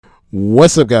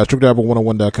What's up, guys?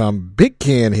 TruckDriver101.com. Big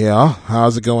Ken here.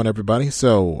 How's it going, everybody?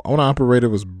 So, owner operator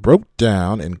was broke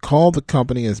down and called the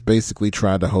company and basically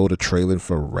tried to hold a trailer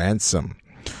for ransom.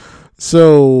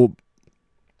 So,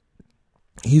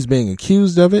 he's being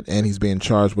accused of it and he's being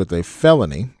charged with a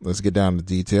felony. Let's get down to the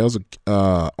details.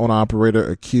 Owner operator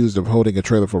accused of holding a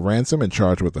trailer for ransom and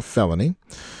charged with a felony.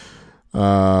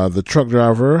 The truck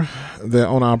driver, the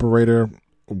owner operator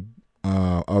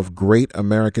of Great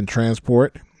American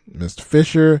Transport, Mr.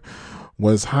 Fisher,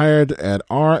 was hired at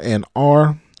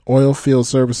R&R Oil Field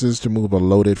Services to move a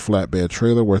loaded flatbed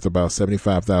trailer worth about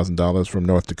 $75,000 from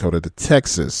North Dakota to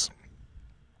Texas.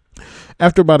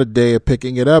 After about a day of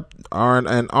picking it up,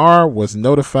 R&R was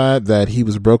notified that he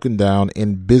was broken down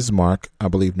in Bismarck, I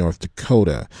believe, North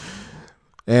Dakota,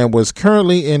 and was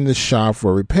currently in the shop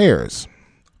for repairs.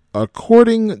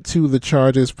 According to the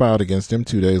charges filed against him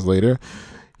 2 days later,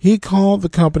 he called the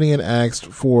company and asked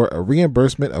for a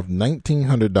reimbursement of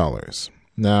 $1,900.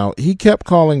 Now, he kept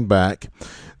calling back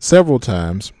several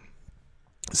times,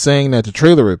 saying that the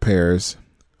trailer repairs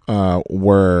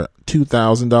were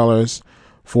 $2,000,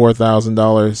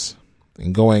 $4,000,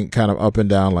 and going kind of up and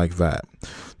down like that.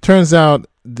 Turns out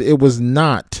it was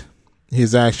not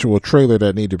his actual trailer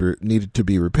that needed to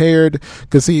be repaired,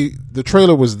 because the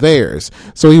trailer was theirs,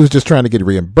 so he was just trying to get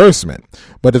reimbursement.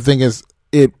 But the thing is,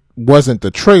 it wasn't the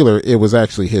trailer, it was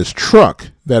actually his truck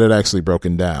that had actually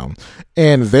broken down,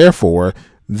 and therefore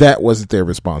that wasn't their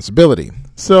responsibility.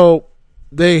 So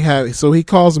he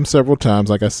calls them several times,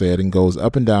 like I said, and goes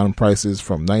up and down in prices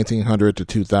from $1,900 to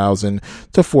 $2,000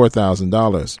 to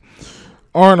 $4,000.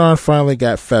 R&R finally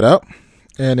got fed up,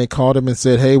 and they called him and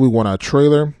said, "Hey, we want our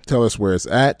trailer, tell us where it's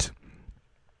at."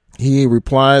 He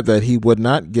replied that he would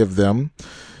not give them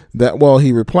that. Well,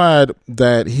 he replied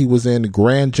that he was in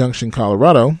Grand Junction,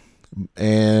 Colorado,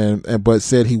 but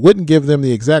said he wouldn't give them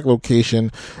the exact location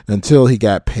until he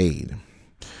got paid.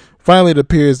 Finally, it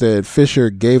appears that Fisher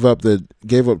gave up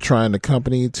trying the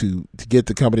company to get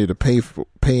the company to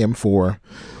pay him for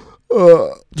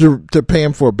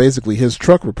basically his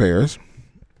truck repairs.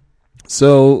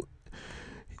 So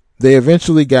they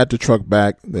eventually got the truck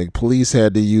back. The police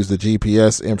had to use the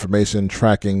GPS information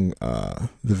tracking the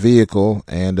vehicle,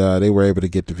 and they were able to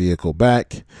get the vehicle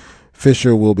back.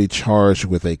 Fisher will be charged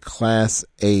with a Class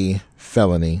A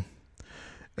felony,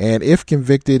 and if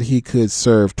convicted, he could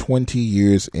serve 20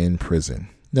 years in prison.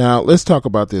 Now, let's talk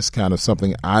about this kind of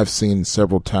something I've seen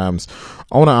several times.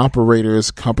 Owner operators,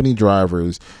 company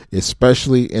drivers,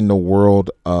 especially in the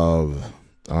world of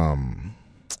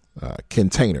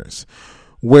containers,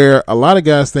 where a lot of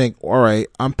guys think, all right,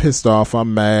 I'm pissed off,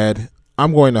 I'm mad,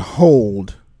 I'm going to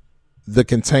hold the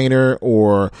container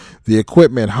or the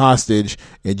equipment hostage,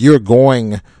 and you're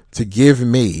going to give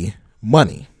me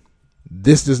money.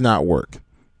 This does not work.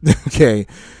 Okay,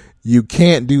 you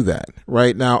can't do that.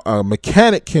 Right now, a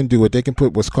mechanic can do it. They can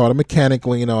put what's called a mechanic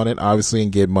lien on it, obviously,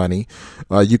 and get money.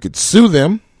 You could sue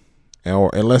them,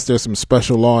 or unless there's some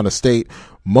special law in the state,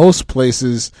 most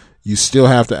places you still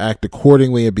have to act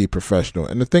accordingly and be professional.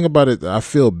 And the thing about it, I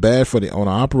feel bad for the owner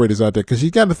operators out there, because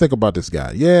you got to think about this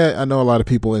guy. Yeah, I know a lot of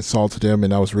people insulted him,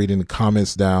 and I was reading the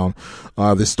comments down.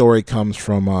 This story comes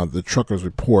from the Truckers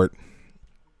Report,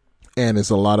 and it's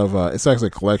a lot of it's actually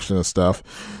a collection of stuff.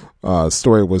 The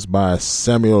story was by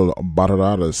Samuel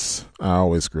Barradas. I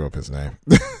always screw up his name.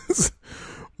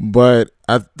 But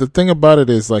the thing about it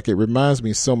is, like, it reminds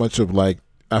me so much of, like,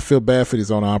 I feel bad for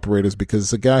these owner operators, because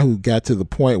it's a guy who got to the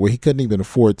point where he couldn't even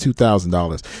afford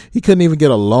 $2,000. He couldn't even get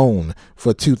a loan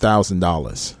for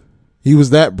 $2,000. He was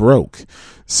that broke.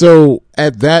 So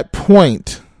at that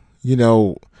point, he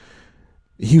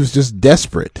was just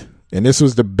desperate. And this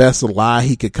was the best lie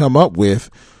he could come up with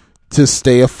to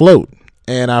stay afloat.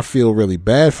 And I feel really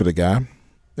bad for the guy.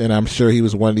 And I'm sure he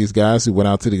was one of these guys who went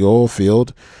out to the oil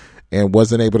field and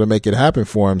wasn't able to make it happen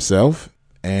for himself.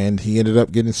 And he ended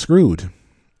up getting screwed.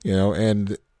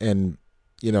 And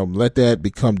let that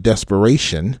become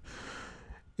desperation.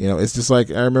 It's just like,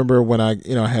 I remember when I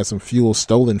had some fuel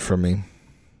stolen from me.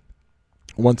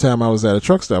 One time I was at a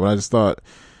truck stop, and I just thought,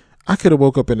 I could have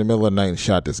woke up in the middle of the night and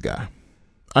shot this guy.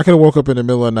 I could have woke up in the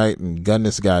middle of the night and gunned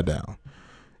this guy down.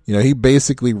 He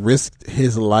basically risked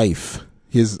his life,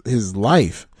 his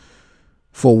life,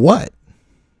 for what?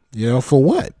 For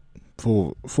what?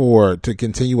 For to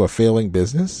continue a failing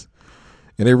business?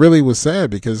 And it really was sad,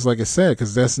 because, like I said,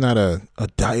 because that's not a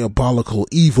diabolical,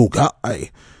 evil guy.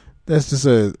 That's just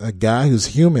a guy who's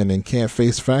human and can't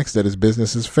face facts that his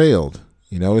business has failed.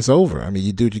 It's over. I mean,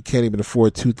 you can't even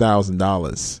afford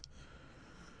 $2,000.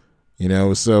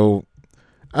 So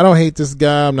I don't hate this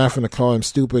guy. I'm not going to call him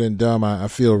stupid and dumb. I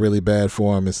feel really bad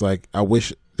for him. It's like, I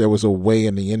wish there was a way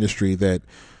in the industry that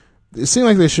it seemed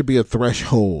like there should be a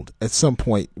threshold at some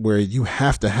point where you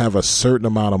have to have a certain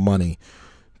amount of money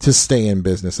to stay in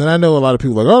business. And I know a lot of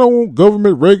people are like, I don't want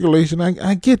government regulation.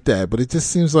 I get that, but it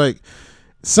just seems like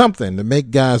something to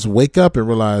make guys wake up and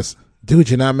realize, dude,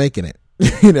 you're not making it,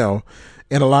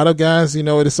 And a lot of guys,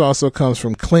 this also comes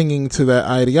from clinging to that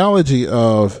ideology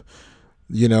of,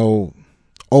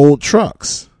 old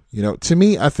trucks. To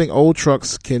me, I think old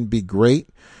trucks can be great.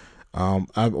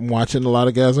 I'm watching a lot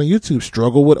of guys on YouTube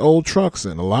struggle with old trucks,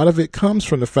 and a lot of it comes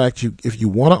from the fact if you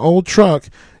want an old truck,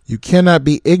 you cannot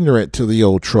be ignorant to the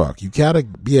old truck. You gotta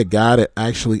be a guy that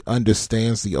actually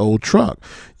understands the old truck.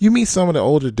 You meet some of the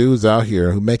older dudes out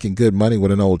here who making good money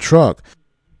with an old truck.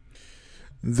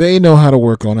 They know how to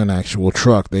work on an actual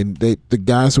truck. The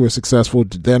guys who are successful,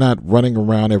 they're not running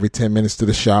around every 10 minutes to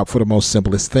the shop for the most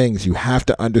simplest things. You have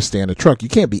to understand a truck. You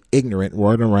can't be ignorant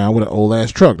running around with an old ass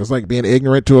truck. It's like being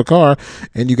ignorant to a car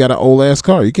and you got an old ass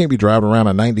car. You can't be driving around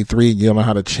a 93 and you don't know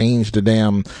how to change the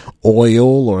damn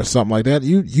oil or something like that.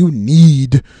 You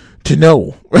need to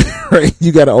know, right?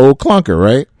 You got an old clunker,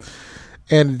 right?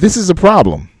 And this is a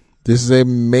problem. This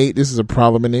is a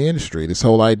problem in the industry. This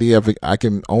whole idea of I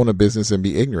can own a business and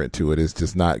be ignorant to it is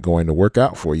just not going to work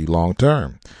out for you long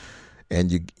term.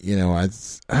 And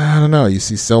I don't know. You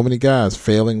see so many guys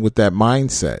failing with that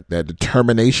mindset, that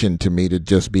determination to me to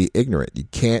just be ignorant. You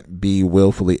can't be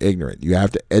willfully ignorant. You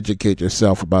have to educate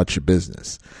yourself about your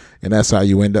business. And that's how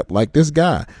you end up like this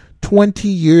guy. 20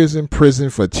 years in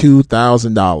prison for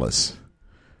 $2,000.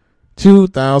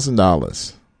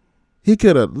 $2,000. He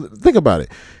could have, think about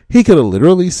it. He could have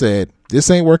literally said, this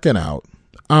ain't working out.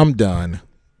 I'm done.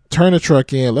 Turn the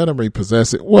truck in, let him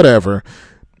repossess it, whatever.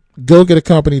 Go get a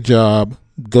company job.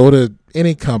 Go to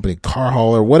any company, car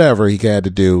hauler, whatever he had to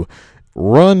do.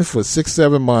 Run for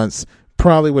 6-7 months.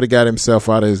 Probably would have got himself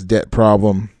out of his debt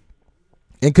problem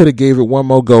and could have gave it one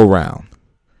more go round.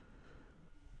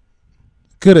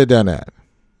 Could have done that.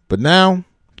 But now,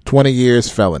 20 years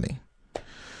felony.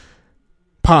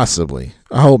 Possibly.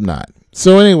 I hope not.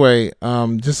 So anyway,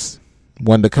 just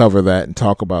wanted to cover that and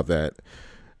talk about that.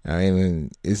 I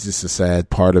mean, it's just a sad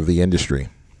part of the industry.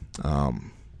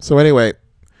 So anyway,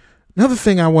 another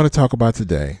thing I want to talk about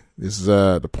today is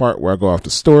the part where I go off the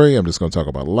story. I'm just going to talk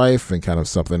about life and kind of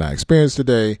something I experienced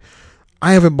today.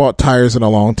 I haven't bought tires in a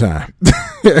long time.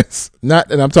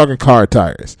 And I'm talking car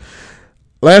tires.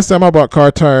 Last time I bought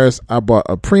car tires, I bought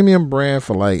a premium brand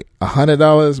for like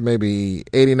 $100, maybe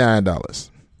 $89.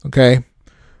 Okay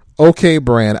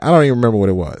brand. I don't even remember what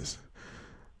it was.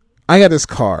 I got this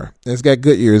car, and it's got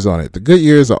Goodyears on it. The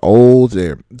Goodyears are old.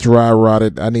 They're dry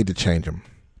rotted. I need to change them.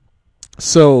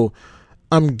 So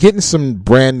I'm getting some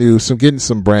brand new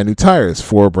tires,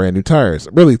 4 brand new tires.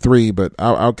 Really 3, but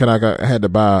I had to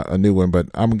buy a new one, but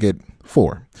I'm going to get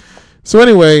 4. So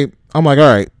anyway, I'm like,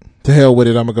 all right, to hell with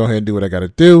it. I'm going to go ahead and do what I got to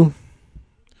do.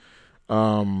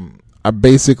 I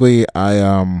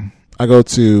go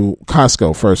to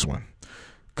Costco, first one.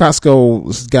 Costco,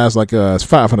 this guy's like, it's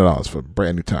 $500 for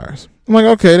brand new tires. I'm like,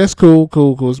 okay, that's cool.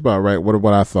 It's about right.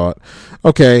 What I thought.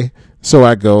 Okay. So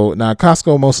I go. Now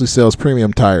Costco mostly sells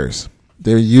premium tires.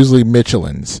 They're usually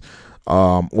Michelin's,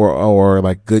 or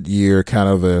like Goodyear, kind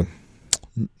of the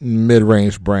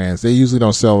mid-range brands. They usually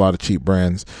don't sell a lot of cheap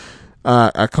brands.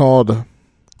 I called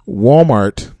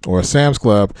Walmart or Sam's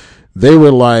Club. They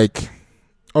were like,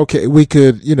 okay, we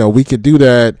could do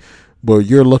that, but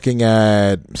you're looking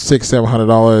at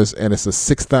 $600-$700, and it's a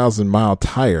 6,000 mile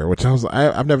tire, which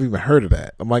I've never even heard of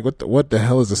that. I'm like, what the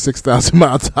hell is a 6,000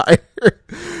 mile tire?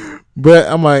 But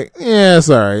I'm like, yeah, it's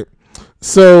all right.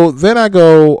 So then I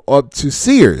go up to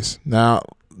Sears. Now,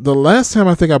 the last time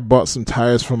I think I bought some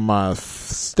tires from my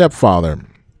stepfather,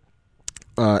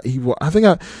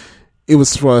 it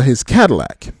was for his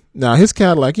Cadillac. Now, his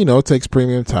Cadillac, takes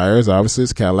premium tires. Obviously,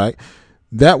 it's Cadillac.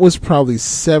 That was probably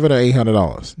 $700 or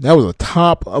 $800. That was a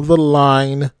top of the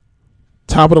line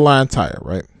tire,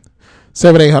 right?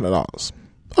 $700-$800.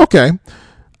 Okay.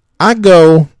 I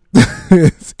go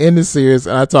in the Sears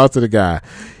and I talk to the guy.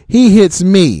 He hits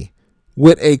me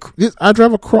with I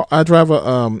drive a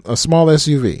small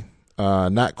SUV.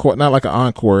 Not like an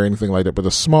Encore or anything like that, but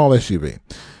a small SUV.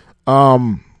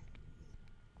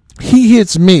 He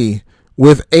hits me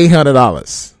with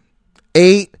 $800.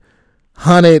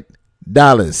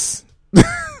 $800.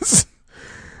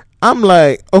 I'm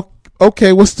like,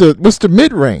 okay, what's the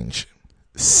mid range?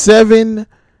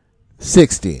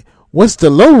 $760. What's the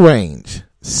low range?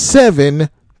 $720.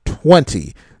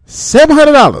 $700.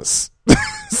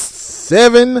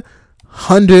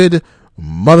 $700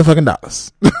 motherfucking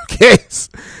dollars. Okay,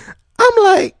 I'm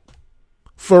like,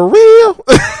 for real?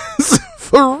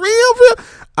 For real?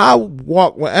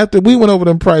 After we went over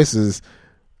them prices,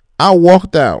 I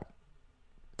walked out.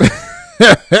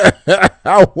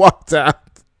 I walked out.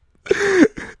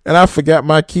 And I forgot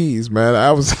my keys, man.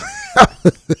 I was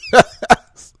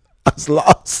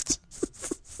lost.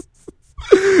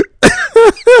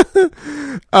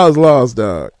 I was lost,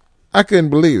 dog. I couldn't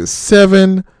believe it.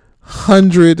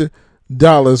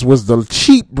 $700 was the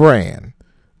cheap brand.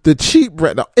 The cheap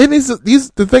brand. Now, and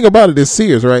the thing about it is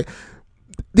Sears, right?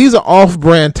 These are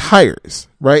off-brand tires,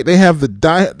 right? They have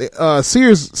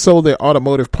Sears sold their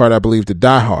automotive part, I believe, to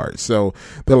Die Hard. So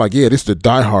they're like, yeah, this is the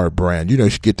Die Hard brand. You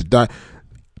should get the Die.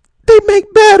 They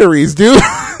make batteries, dude.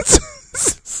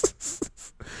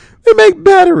 They make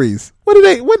batteries. What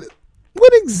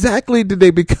exactly did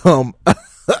they become a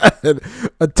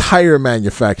tire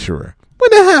manufacturer? When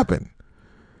did that happen?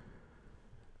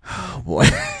 Oh boy.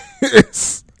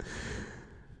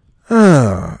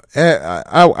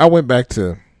 I went back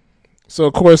to, so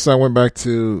of course I went back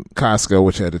to Costco,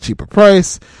 which had a cheaper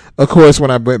price. Of course, when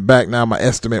I went back now, my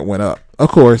estimate went up. Of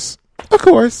course,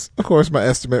 my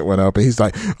estimate went up. And he's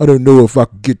like, I don't know if I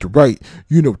could get the right,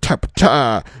 type of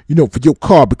tire, for your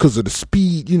car because of the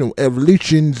speed,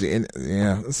 evolutions. And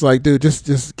yeah, it's like, dude,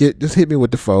 just hit me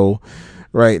with the foe.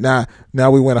 Right now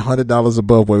we went $100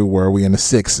 above where we were. We in the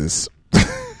sixes.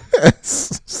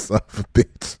 Son of a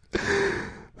bitch.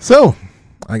 So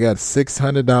I got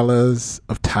 $600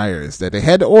 of tires that they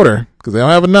had to order because they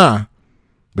don't have it now,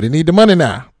 but they need the money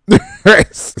now.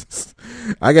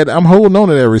 I'm holding on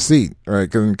to that receipt, right?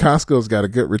 Because Costco's got a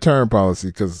good return policy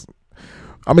because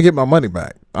I'm gonna get my money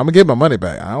back. I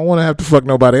don't want to have to fuck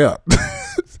nobody up.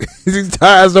 These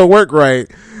tires don't work right.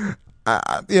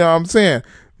 I'm saying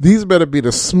these better be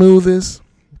the smoothest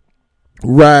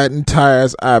riding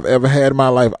tires I've ever had in my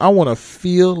life. I want to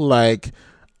feel like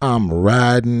I'm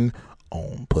riding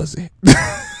on pussy.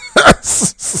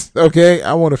 Okay?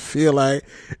 I want to feel like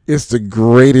it's the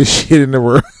greatest shit in the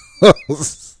world.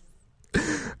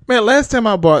 Man, last time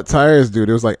I bought tires, dude,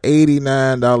 it was like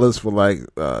 $89 for like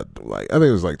I think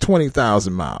it was like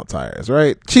 20,000 mile tires,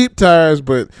 right? Cheap tires,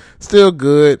 but still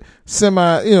good.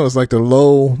 Semi, it's like the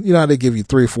low, how they give you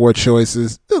 3-4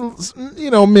 choices,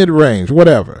 mid-range,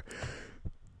 whatever.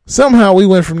 Somehow we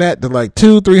went from that to like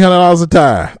 $200-$300 a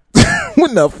tire.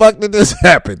 When the fuck did this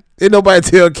happen? Didn't nobody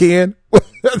tell Ken?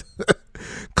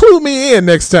 Clue me in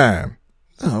next time.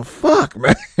 Oh, fuck,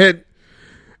 man.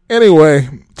 Anyway,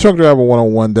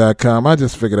 truckdriver101.com. I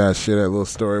just figured I'd share that little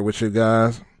story with you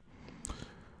guys.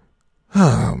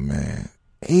 Oh, man.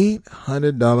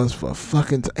 $800 for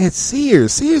fucking at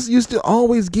Sears. Sears used to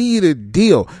always give you the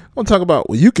deal. I'm gonna talk about,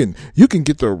 well, you can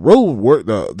get the road work,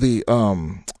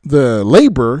 the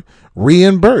labor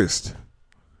reimbursed.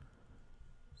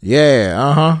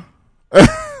 Yeah,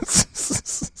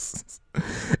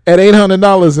 at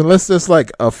 $800, unless it's like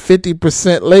a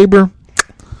 50% labor,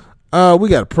 we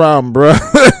got a problem, bro.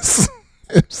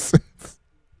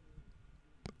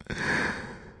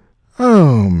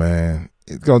 Oh man,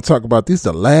 it's gonna talk about these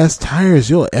the last tires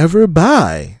you'll ever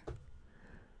buy,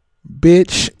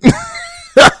 bitch.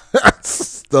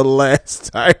 The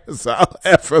last tires I'll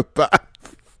ever buy.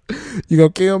 You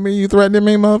gonna kill me? You threatening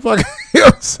me, motherfucker? You know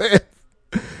what I'm saying?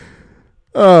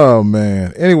 Oh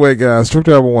man. Anyway, guys,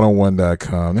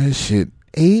 truckdriver101.com. That shit,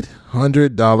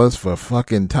 $800 for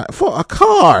fucking for a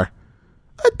car,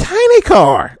 a tiny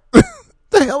car.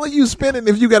 The hell are you spending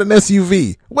if you got an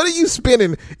SUV? What are you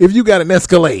spending if you got an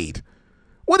Escalade?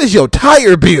 What is your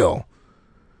tire bill?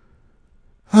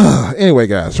 Anyway,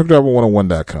 guys,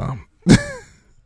 truckdriver101.com.